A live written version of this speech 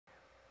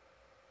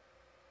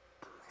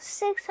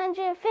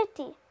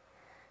650.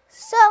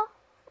 So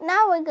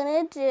now we're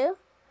going to do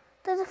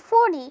the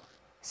 40.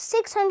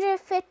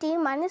 650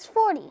 minus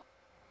 40.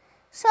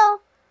 So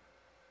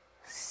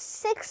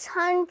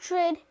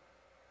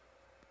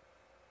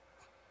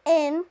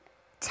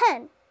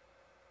 610.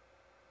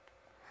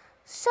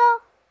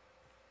 So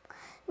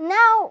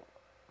now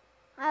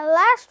our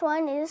last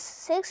one is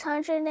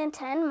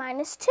 610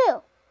 minus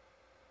 2.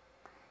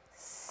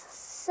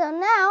 So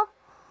now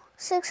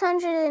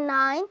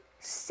 609,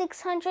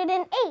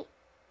 608.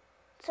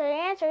 So the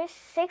answer is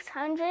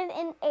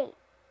 608.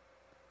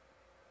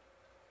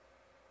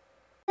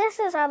 This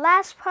is our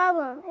last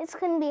problem. It's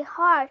going to be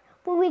hard,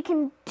 but we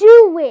can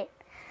do it.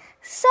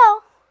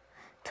 So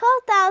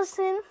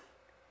 12,000,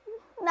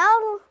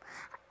 now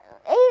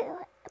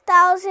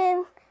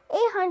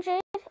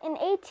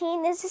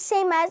 8,818 is the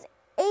same as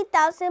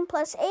 8,000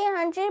 plus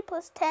 800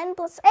 plus 10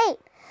 plus 8.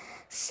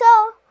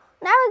 So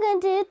now we're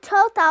going to do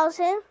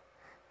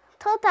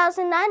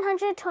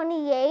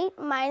 12,928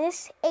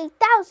 minus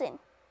 8,000.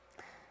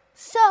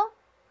 So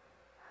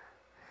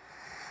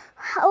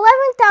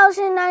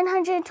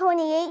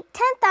 11,928,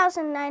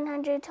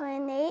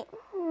 10,928,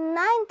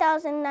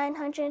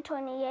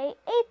 9,928,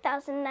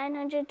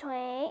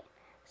 8,928,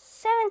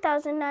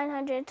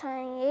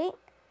 7,928,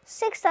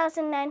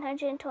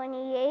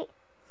 6,928,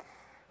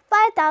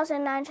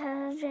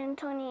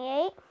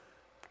 5,928,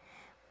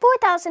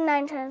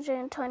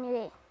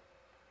 4,928.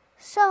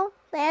 So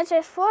the answer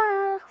is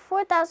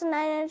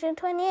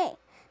 4,928.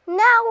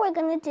 Now we're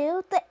going to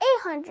do the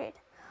 800.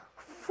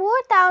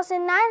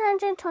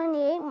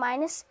 4,928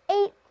 minus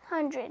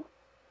 800.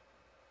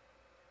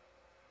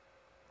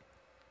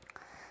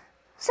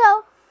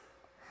 So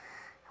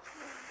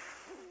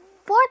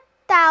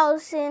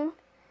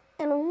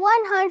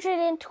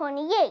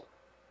 4,128.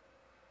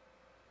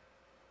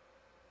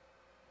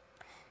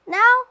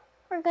 Now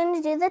we're going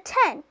to do the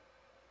 10.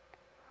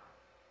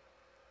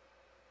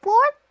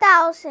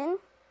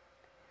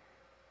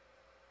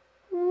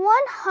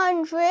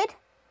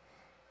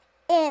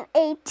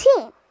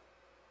 4,118.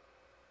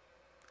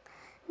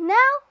 Now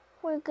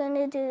we're going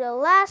to do the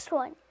last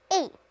one,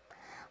 8.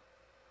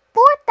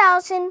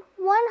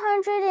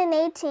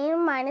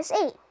 4,118 minus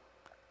 8.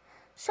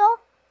 So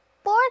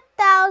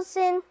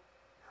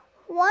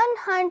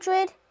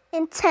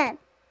 4,110.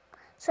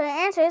 So the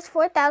answer is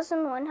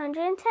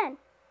 4,110.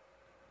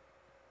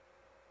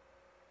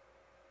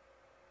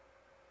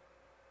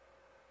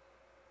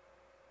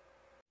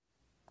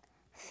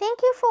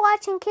 Thank you for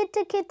watching Kid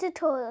to Kid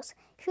Tutorials.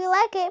 If you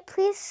like it,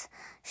 please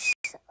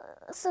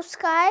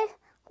subscribe,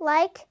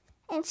 like,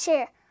 and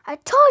share. I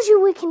told you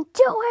we can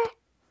do it!